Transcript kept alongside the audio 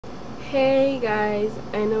Hey guys,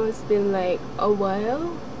 I know it's been like a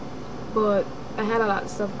while, but I had a lot of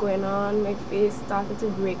stuff going on. My face started to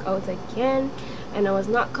break out again, and I was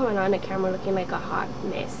not coming on the camera looking like a hot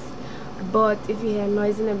mess. But if you hear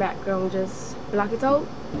noise in the background, just block it out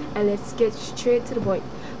and let's get straight to the point.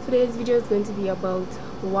 Today's video is going to be about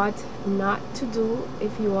what not to do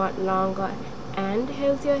if you want longer and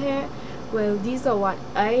healthier hair. Well, these are what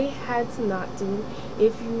I had to not do.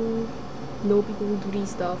 If you know people who do these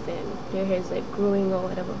stuff and their hair is like growing or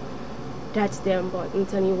whatever, that's them, but I'm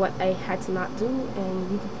telling you what I had to not do,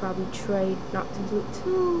 and you could probably try not to do it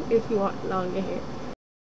too if you want longer hair.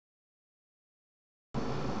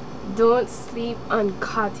 Don't sleep on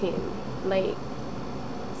cotton. Like,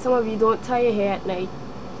 some of you don't tie your hair at night,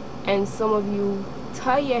 and some of you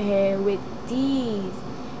tie your hair with these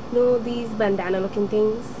bandana looking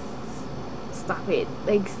things. Stop it.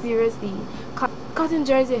 Like, seriously, cotton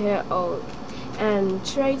dries your hair out. And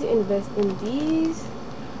try to invest in these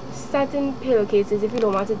satin pillowcases if you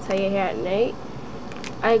don't want to tie your hair at night.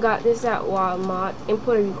 I got this at Walmart in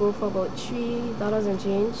Puerto Rico for about $3 and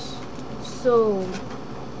change. So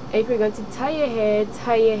if you're going to tie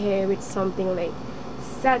your hair with something like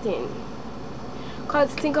satin.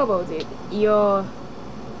 Cause think about it, you're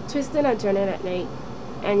twisting and turning at night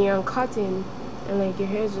and you're on cotton, and like your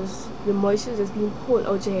hair just, the moisture is just being pulled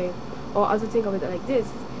out your hair. Or also think of it like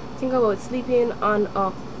this. Think about sleeping on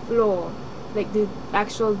a floor, like the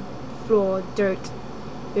actual floor, dirt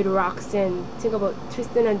with rocks, and think about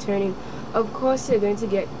twisting and turning. Of course you're going to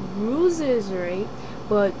get bruises, right?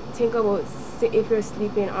 But think about if you're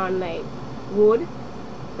sleeping on like wood,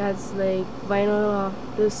 that's like vinyl or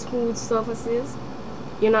the smooth surfaces,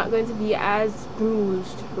 you're not going to be as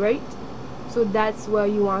bruised, right? So that's why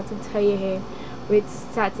you want to tie your hair with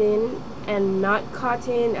satin and not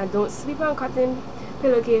cotton. And don't sleep on cotton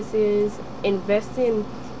pillowcases. Invest in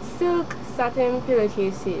silk satin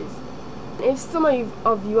pillowcases. If some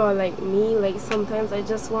of you are like me, like sometimes I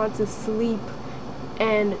just want to sleep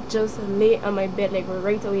and just lay on my bed like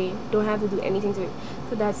right away, don't have to do anything to it.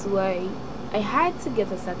 So that's why I had to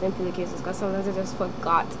get a satin pillowcases, because sometimes I just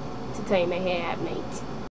forgot to tie my hair at night.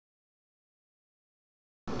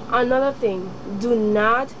 Another thing, do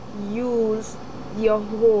not use your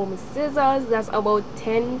home scissors that's about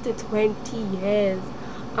 10 to 20 hairs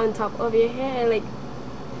on top of your hair. Like,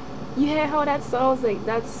 you hear how that sounds? Like,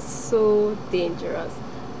 that's so dangerous.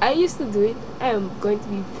 I used to do it. I am going to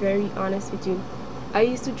be very honest with you. I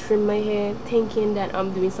used to trim my hair thinking that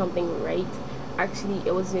I'm doing something right. Actually,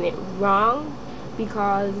 I was doing it wrong,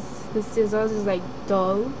 because the scissors is like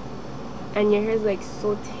dull and your hair is like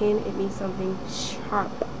so thin, it needs something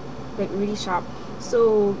sharp, like really sharp.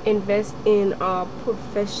 So invest in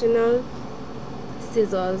professional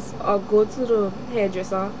scissors, or go to the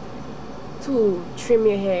hairdresser to trim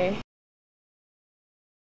your hair.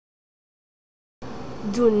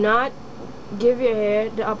 Do not give your hair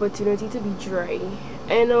the opportunity to be dry.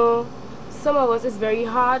 I know some of us, it's very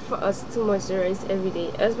hard for us to moisturize every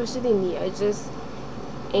day, especially me. I just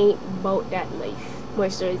ain't about that life,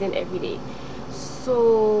 moisturizing every day.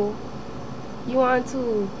 So you want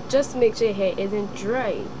to just make sure your hair isn't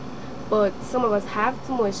dry. But some of us have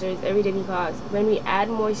to moisturize every day, because when we add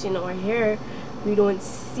moisture in our hair, we don't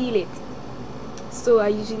seal it. So I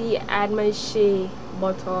usually add my shea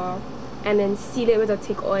butter and then seal it with a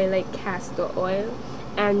thick oil like castor oil,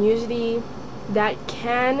 and usually that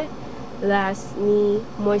can last me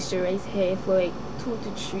moisturized hair for like 2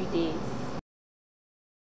 to 3 days.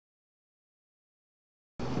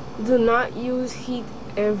 Do not use heat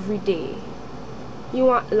every day. You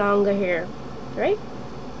want longer hair, right?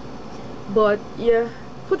 But you're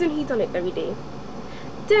putting heat on it every day.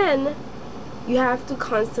 Then you have to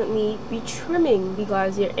constantly be trimming,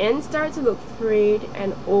 because your ends start to look frayed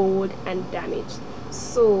and old and damaged.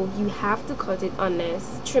 So you have to cut it,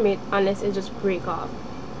 trim it, unless it just break off.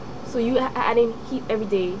 So you adding heat every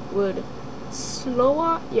day would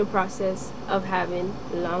slower your process of having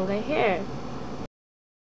longer hair.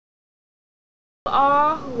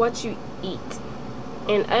 Are what you eat,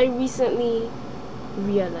 and I recently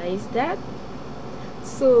realized that.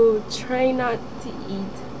 So try not to eat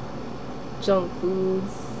junk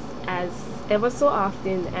foods as ever so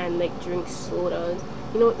often, and like drink sodas,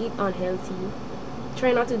 eat unhealthy.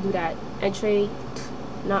 Try not to do that, and try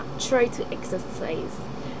to exercise,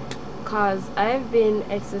 cause I've been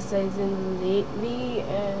exercising lately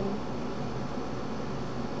and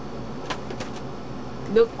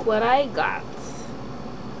look what I got.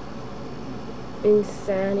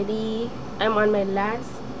 Insanity. I'm on my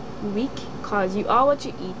last week, cause you are what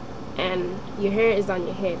you eat, and your hair is on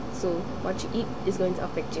your head, so what you eat is going to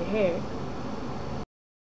affect your hair.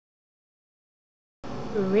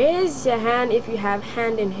 Raise your hand if you have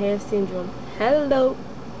hand and hair syndrome. Hello.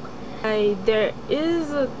 There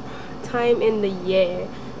is a time in the year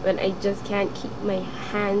when I just can't keep my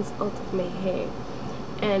hands out of my hair,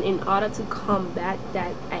 and in order to combat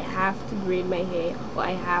that, I have to braid my hair or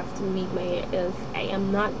I have to weave my hair, else I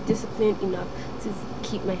am not disciplined enough to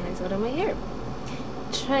keep my hands out of my hair.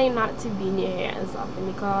 Try not to be in your hair as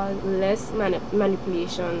often, because less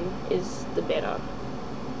manipulation is the better.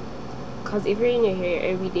 Because if you're in your hair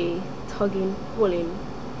every day tugging, pulling,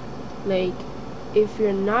 like, if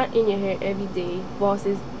you're not in your hair every day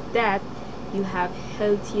versus that, you have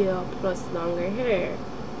healthier plus longer hair.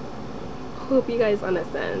 Hope you guys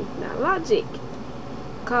understand that logic.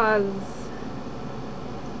 Cause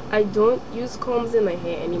I don't use combs in my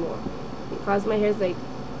hair anymore, because my hair is like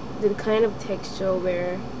the kind of texture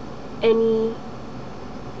where any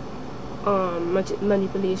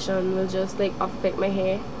manipulation will just like affect my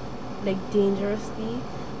hair like dangerously.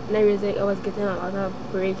 And I realized like I was getting a lot of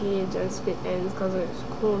breakage and split ends because I was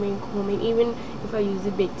combing. Even if I use the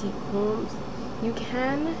big teeth combs, you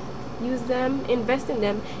can use them, invest in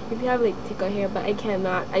them if you have like thicker hair, but I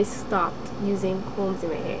cannot. I stopped using combs in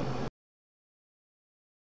my hair.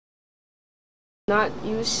 Not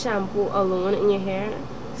use shampoo alone in your hair.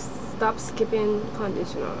 Stop skipping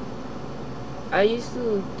conditioner. I used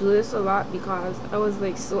to do this a lot because I was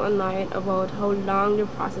like so annoyed about how long the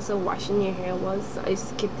process of washing your hair was, so I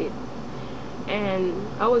skipped it. And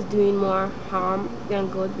I was doing more harm than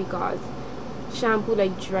good, because shampoo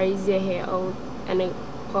like dries your hair out, and the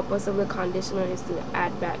purpose of the conditioner is to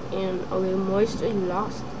add back in a little moisture you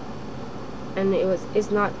lost. And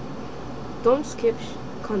it's not, don't skip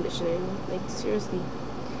conditioning, like seriously.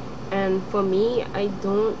 And for me, I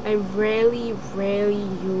rarely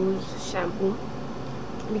use shampoo,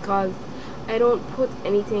 because I don't put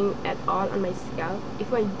anything at all on my scalp.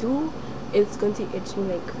 If I do, it's going to itch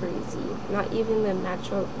me like crazy. Not even the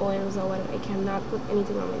natural oils or whatever. I cannot put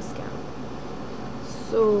anything on my scalp.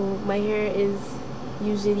 So my hair is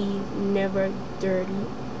usually never dirty,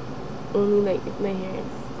 only like if my hair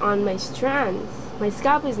is on my strands. My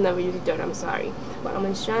scalp is never usually dirty, I'm sorry, but on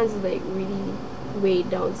my strands is like really weighed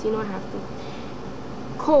down, so I have to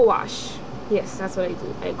co-wash. Yes, that's what I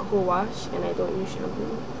do. I co-wash, and I don't use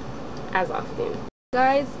shampoo as often.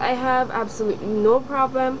 Guys, I have absolutely no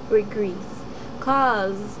problem with grease,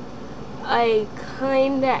 cause I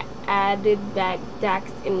kinda added back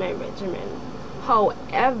Dax in my regimen.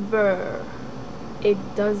 However, it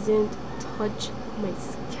doesn't touch my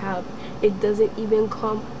scalp. It doesn't even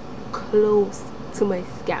come close to my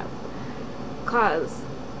scalp, cause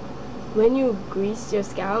when you grease your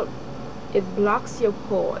scalp, it blocks your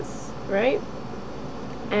pores, right?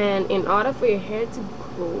 And in order for your hair to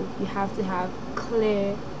grow, you have to have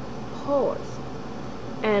clear pores.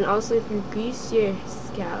 And also, if you grease your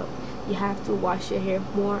scalp, you have to wash your hair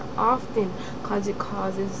more often, because it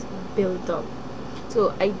causes buildup.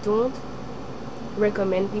 So I don't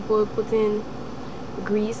recommend people putting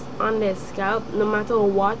grease on their scalp, no matter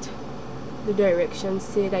what the directions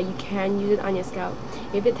say that you can use it on your scalp.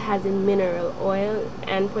 If it has a mineral oil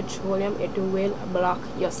and petroleum, it will block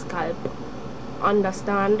your scalp.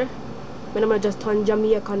 Understand? When I'm just turn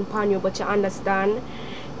Jamaican pan you, but you understand?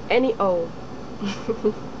 Anyhow,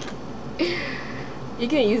 you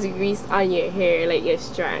can use grease on your hair, like your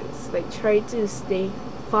strands. Like, try to stay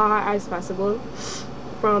far as possible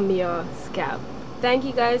from your scalp. Thank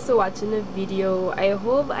you guys for watching the video. I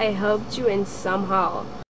hope I helped you in somehow.